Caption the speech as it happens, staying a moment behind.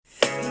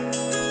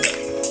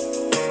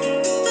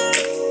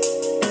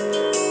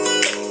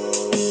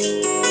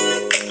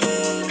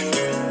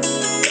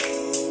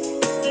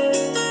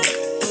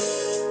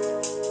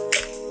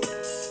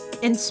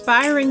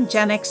inspiring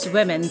Gen X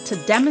women to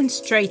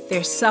demonstrate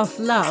their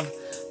self-love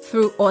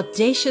through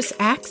audacious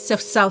acts of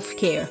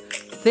self-care.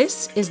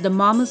 This is the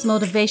Mama's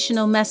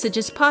Motivational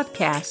Messages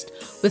podcast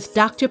with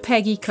Dr.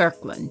 Peggy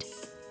Kirkland.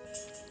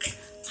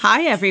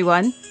 Hi,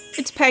 everyone.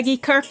 It's Peggy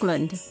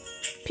Kirkland.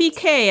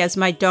 PK, as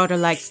my daughter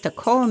likes to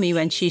call me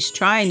when she's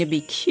trying to be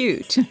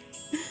cute.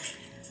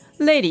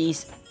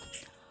 Ladies,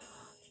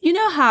 you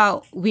know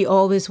how we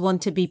always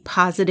want to be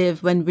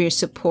positive when we're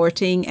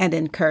supporting and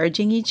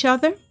encouraging each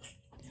other?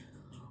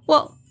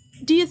 Well,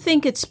 do you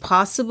think it's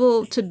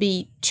possible to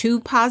be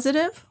too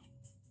positive?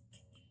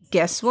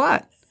 Guess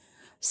what?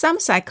 Some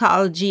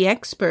psychology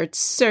experts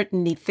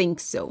certainly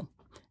think so.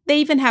 They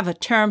even have a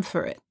term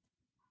for it: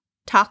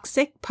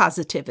 toxic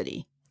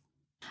positivity.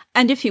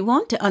 And if you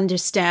want to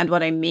understand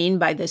what I mean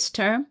by this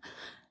term,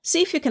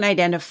 see if you can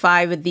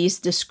identify with these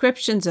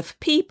descriptions of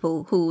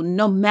people who,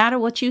 no matter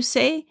what you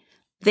say,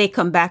 they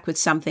come back with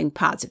something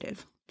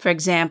positive. For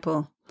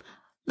example,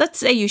 let's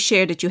say you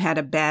share that you had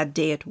a bad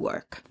day at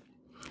work.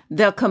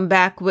 They'll come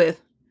back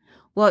with,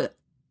 well,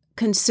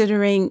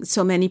 considering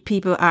so many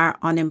people are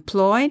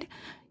unemployed,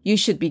 you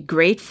should be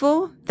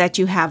grateful that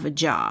you have a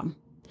job.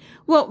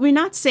 Well, we're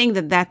not saying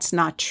that that's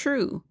not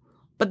true,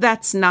 but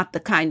that's not the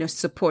kind of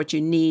support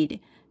you need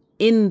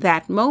in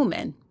that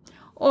moment.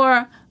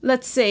 Or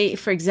let's say,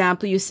 for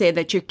example, you say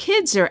that your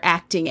kids are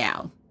acting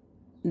out.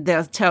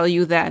 They'll tell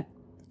you that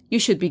you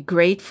should be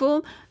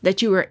grateful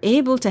that you were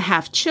able to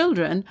have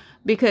children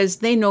because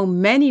they know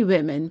many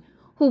women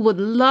who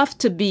would love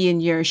to be in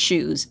your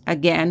shoes.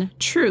 Again,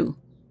 true,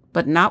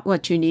 but not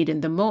what you need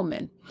in the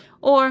moment.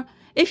 Or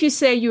if you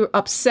say you're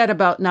upset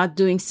about not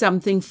doing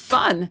something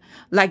fun,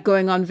 like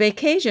going on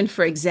vacation,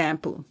 for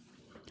example,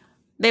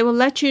 they will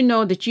let you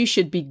know that you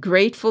should be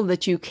grateful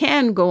that you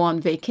can go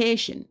on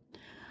vacation.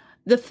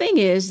 The thing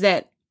is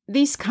that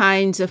these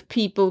kinds of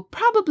people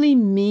probably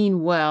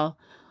mean well,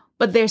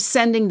 but they're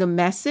sending the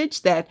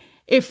message that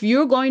if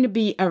you're going to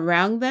be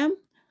around them,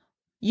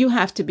 you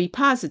have to be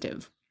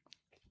positive.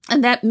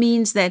 And that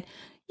means that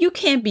you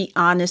can't be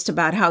honest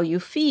about how you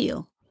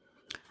feel.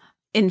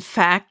 In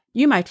fact,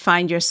 you might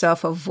find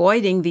yourself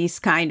avoiding these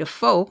kind of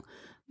folk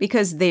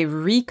because they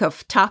reek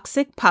of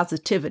toxic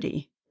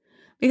positivity.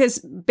 Because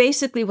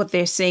basically what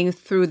they're saying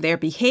through their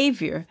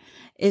behavior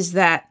is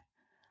that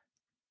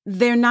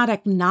they're not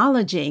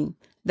acknowledging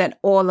that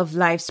all of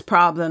life's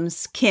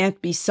problems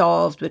can't be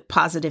solved with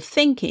positive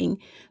thinking,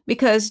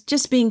 because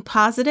just being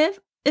positive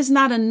is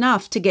not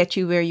enough to get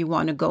you where you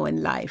want to go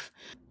in life.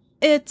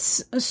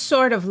 It's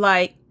sort of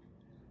like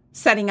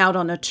setting out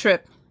on a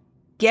trip,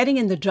 getting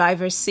in the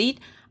driver's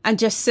seat and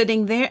just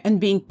sitting there and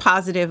being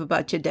positive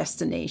about your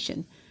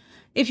destination.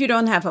 If you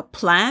don't have a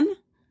plan,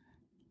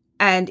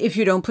 and if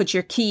you don't put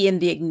your key in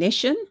the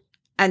ignition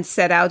and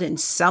set out in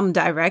some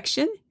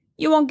direction,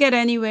 you won't get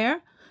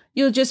anywhere.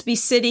 You'll just be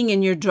sitting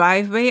in your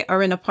driveway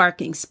or in a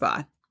parking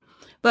spot.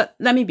 But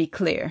let me be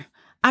clear.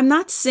 I'm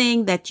not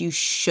saying that you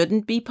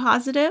shouldn't be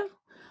positive.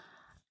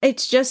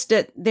 It's just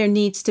that there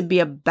needs to be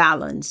a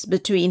balance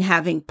between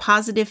having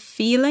positive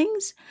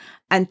feelings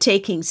and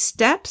taking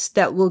steps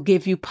that will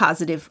give you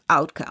positive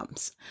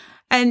outcomes.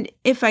 And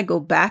if I go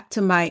back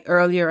to my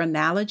earlier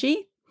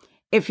analogy,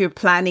 if you're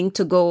planning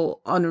to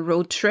go on a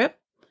road trip,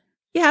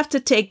 you have to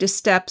take the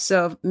steps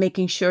of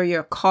making sure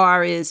your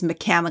car is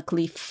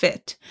mechanically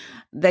fit,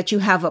 that you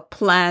have a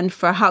plan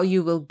for how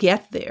you will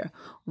get there,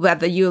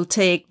 whether you'll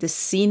take the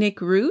scenic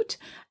route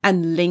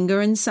and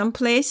linger in some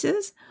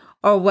places,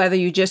 or whether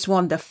you just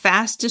want the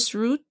fastest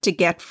route to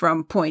get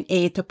from point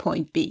A to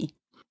point B.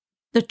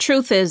 The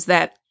truth is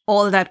that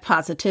all that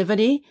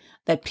positivity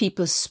that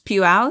people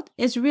spew out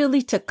is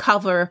really to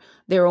cover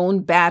their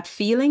own bad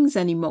feelings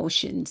and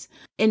emotions.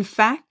 In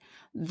fact,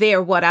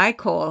 they're what I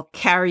call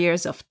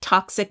carriers of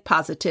toxic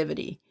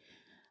positivity,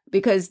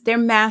 because they're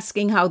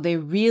masking how they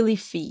really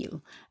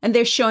feel, and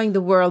they're showing the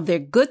world their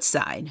good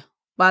side,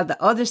 while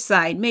the other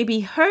side may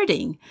be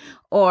hurting,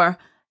 or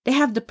they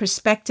have the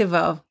perspective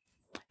of,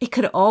 it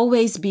could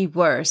always be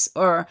worse,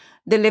 or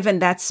they live in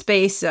that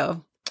space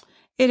of,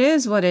 it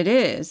is what it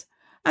is.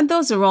 And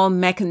those are all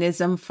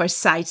mechanisms for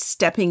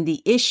sidestepping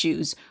the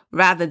issues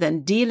rather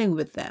than dealing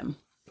with them.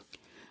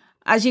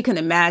 As you can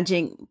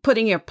imagine,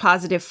 putting your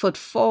positive foot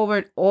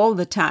forward all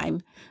the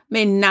time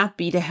may not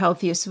be the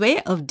healthiest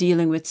way of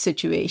dealing with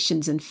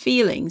situations and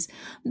feelings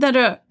that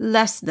are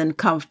less than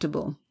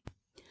comfortable.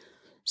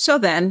 So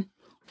then,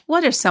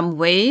 what are some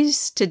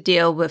ways to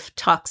deal with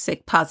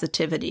toxic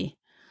positivity?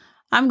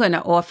 I'm going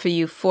to offer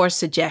you 4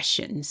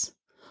 suggestions.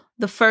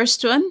 The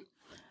first one,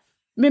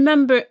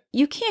 remember,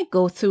 you can't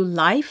go through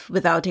life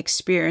without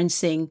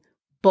experiencing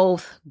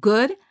both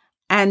good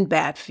and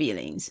bad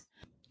feelings.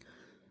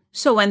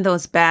 So when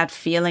those bad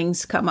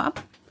feelings come up,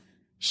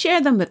 share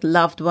them with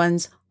loved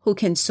ones who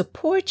can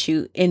support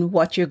you in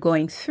what you're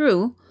going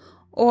through,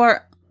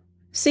 or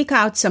seek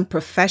out some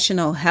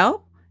professional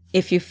help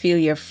if you feel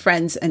your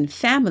friends and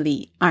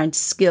family aren't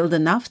skilled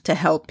enough to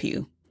help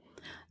you.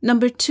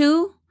 Number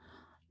 2,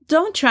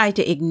 don't try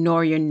to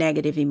ignore your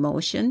negative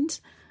emotions.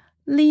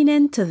 Lean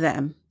into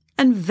them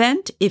and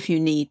vent if you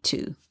need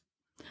to.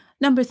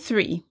 Number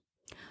 3,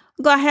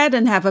 Go ahead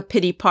and have a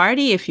pity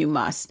party if you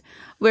must,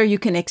 where you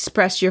can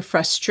express your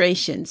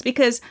frustrations,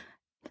 because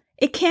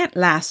it can't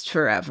last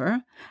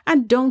forever.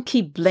 And don't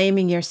keep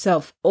blaming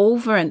yourself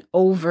over and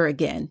over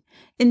again.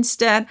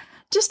 Instead,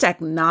 just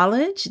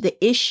acknowledge the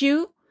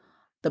issue,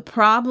 the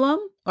problem,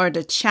 or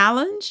the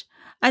challenge,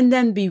 and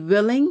then be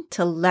willing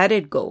to let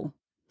it go.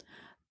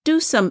 Do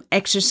some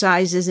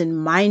exercises in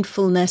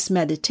mindfulness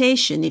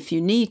meditation if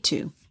you need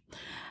to.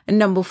 And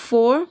number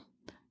 4,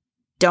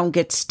 don't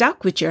get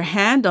stuck with your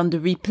hand on the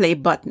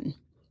replay button.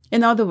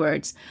 In other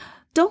words,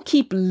 don't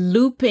keep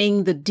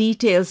looping the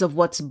details of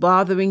what's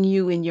bothering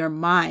you in your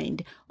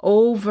mind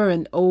over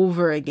and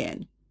over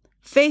again.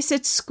 Face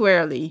it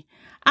squarely.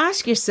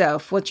 Ask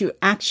yourself what you're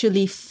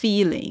actually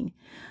feeling.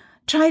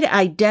 Try to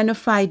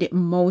identify the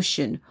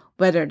emotion,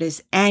 whether it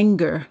is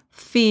anger,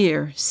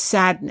 fear,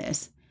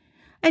 sadness,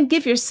 and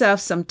give yourself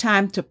some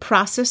time to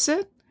process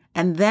it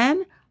and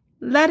then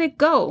let it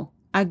go.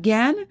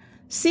 Again,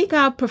 seek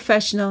out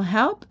professional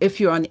help if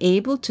you're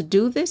unable to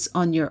do this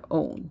on your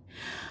own.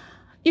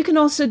 You can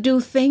also do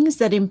things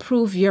that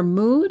improve your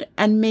mood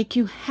and make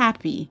you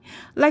happy,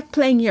 like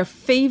playing your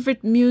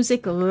favorite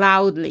music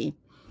loudly,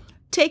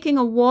 taking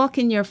a walk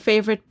in your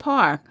favorite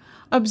park,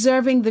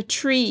 observing the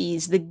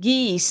trees, the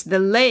geese, the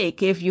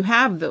lake if you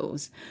have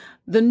those,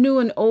 the new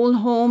and old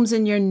homes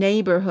in your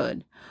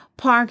neighborhood,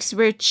 parks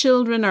where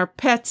children or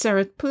pets are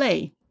at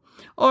play,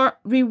 or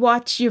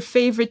rewatch your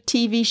favorite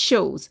TV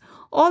shows.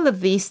 All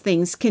of these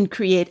things can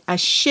create a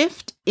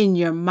shift in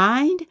your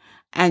mind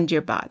and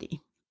your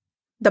body.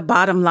 The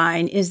bottom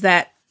line is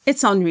that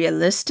it's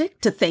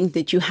unrealistic to think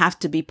that you have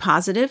to be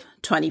positive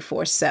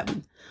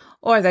 24/7,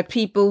 or that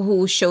people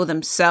who show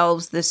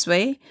themselves this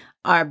way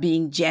are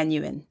being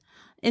genuine.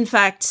 In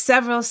fact,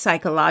 several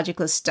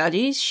psychological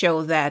studies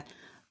show that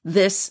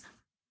this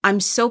 "I'm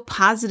so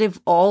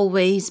positive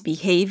always"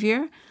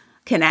 behavior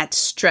can add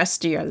stress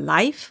to your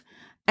life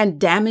and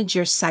damage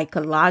your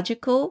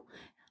psychological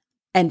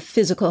and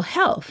physical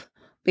health,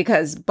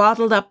 because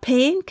bottled up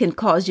pain can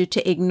cause you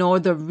to ignore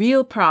the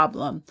real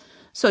problem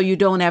so you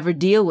don't ever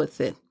deal with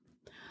it.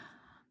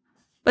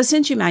 But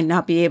since you might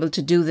not be able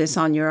to do this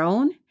on your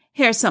own,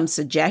 here are some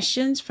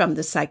suggestions from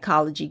the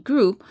psychology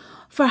group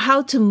for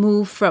how to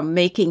move from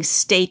making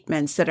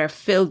statements that are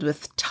filled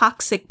with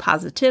toxic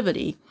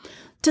positivity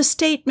to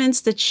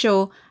statements that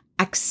show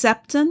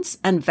acceptance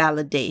and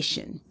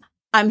validation.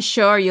 I'm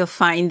sure you'll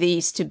find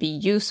these to be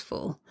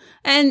useful.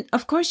 And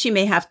of course, you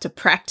may have to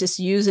practice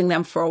using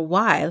them for a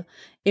while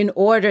in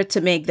order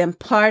to make them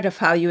part of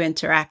how you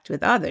interact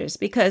with others,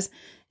 because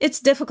it's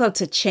difficult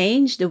to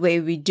change the way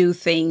we do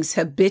things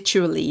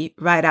habitually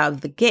right out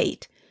of the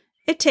gate.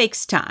 It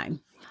takes time.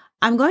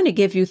 I'm going to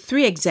give you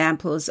 3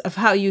 examples of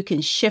how you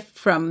can shift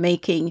from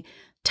making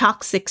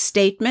toxic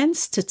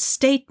statements to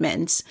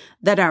statements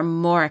that are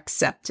more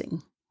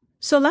accepting.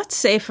 So let's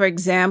say, for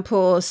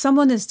example,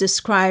 someone is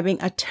describing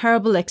a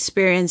terrible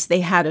experience they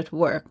had at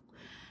work.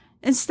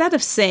 Instead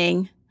of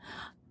saying,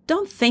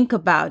 "Don't think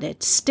about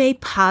it, stay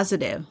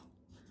positive,"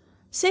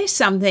 say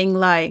something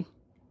like,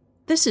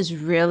 "This is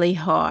really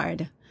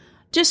hard.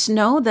 Just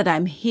know that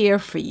I'm here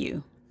for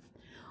you."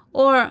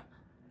 Or,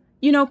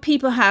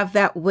 people have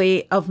that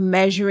way of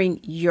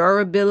measuring your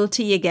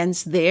ability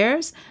against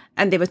theirs,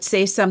 and they would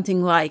say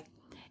something like,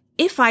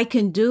 "If I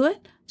can do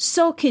it,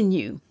 so can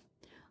you."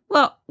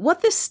 Well,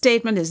 what this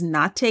statement is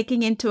not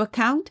taking into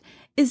account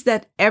is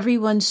that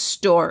everyone's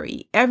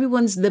story,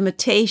 everyone's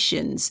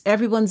limitations,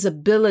 everyone's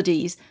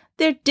abilities,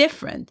 they're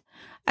different.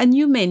 And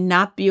you may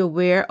not be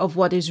aware of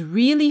what is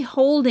really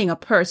holding a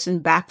person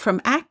back from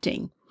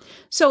acting.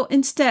 So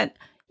instead,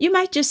 you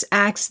might just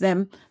ask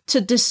them to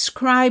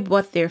describe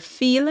what they're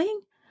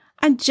feeling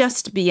and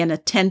just be an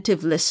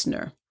attentive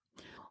listener.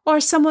 Or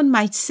someone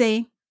might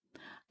say,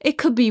 "It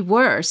could be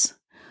worse.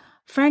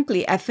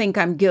 Frankly, I think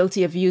I'm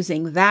guilty of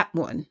using that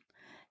one."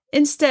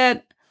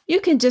 Instead,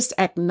 you can just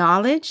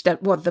acknowledge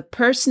that what the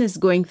person is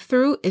going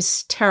through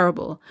is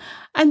terrible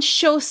and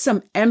show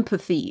some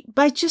empathy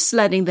by just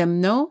letting them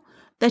know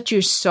that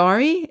you're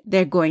sorry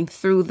they're going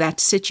through that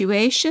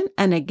situation,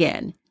 and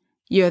again,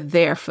 you're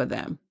there for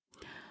them.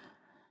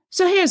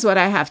 So here's what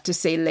I have to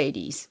say,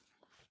 ladies.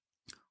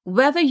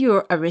 Whether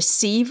you're a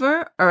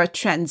receiver or a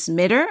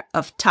transmitter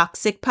of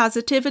toxic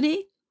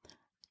positivity,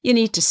 you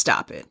need to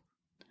stop it.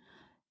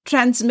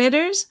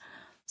 Transmitters,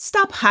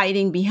 stop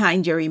hiding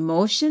behind your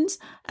emotions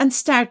and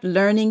start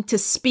learning to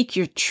speak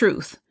your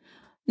truth.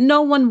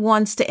 No one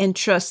wants to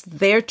entrust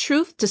their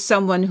truth to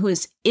someone who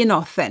is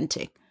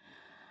inauthentic.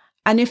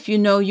 And if you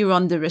know you're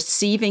on the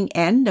receiving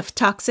end of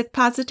toxic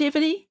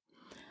positivity,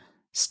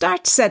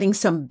 start setting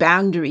some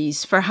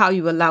boundaries for how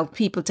you allow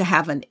people to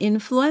have an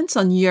influence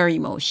on your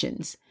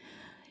emotions.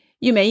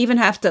 You may even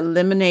have to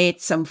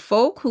eliminate some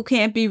folk who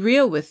can't be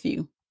real with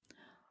you,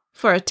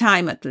 for a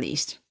time at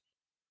least.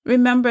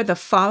 Remember the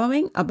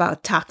following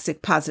about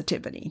toxic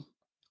positivity.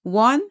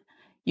 1,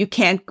 you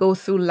can't go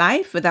through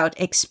life without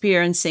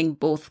experiencing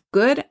both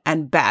good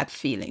and bad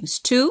feelings.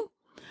 2,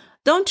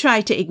 don't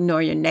try to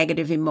ignore your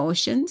negative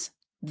emotions.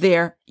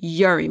 They're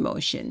your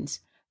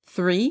emotions.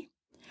 3,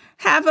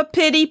 have a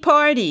pity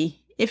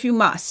party if you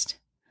must.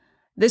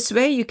 This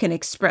way you can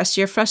express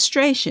your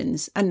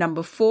frustrations. And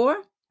number 4,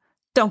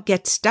 don't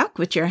get stuck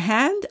with your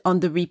hand on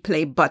the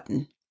replay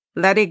button.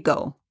 Let it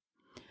go.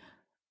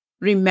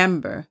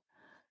 Remember,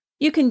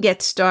 you can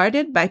get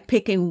started by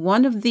picking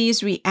one of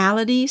these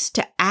realities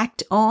to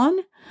act on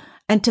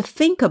and to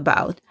think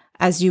about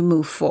as you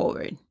move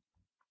forward.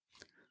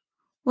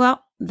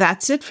 Well,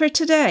 that's it for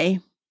today.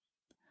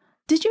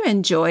 Did you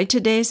enjoy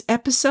today's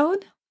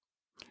episode?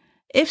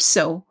 If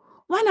so,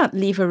 why not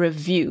leave a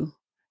review?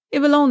 It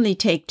will only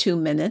take 2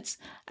 minutes,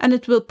 and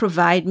it will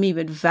provide me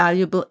with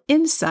valuable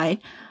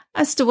insight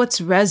as to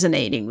what's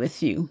resonating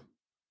with you.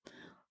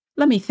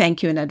 Let me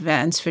thank you in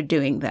advance for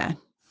doing that.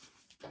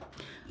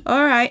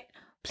 All right,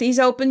 please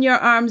open your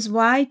arms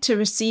wide to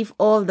receive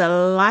all the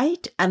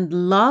light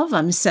and love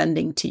I'm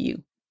sending to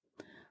you.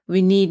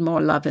 We need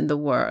more love in the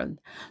world,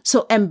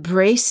 so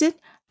embrace it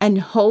and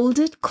hold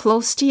it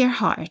close to your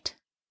heart.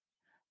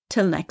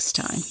 Till next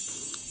time.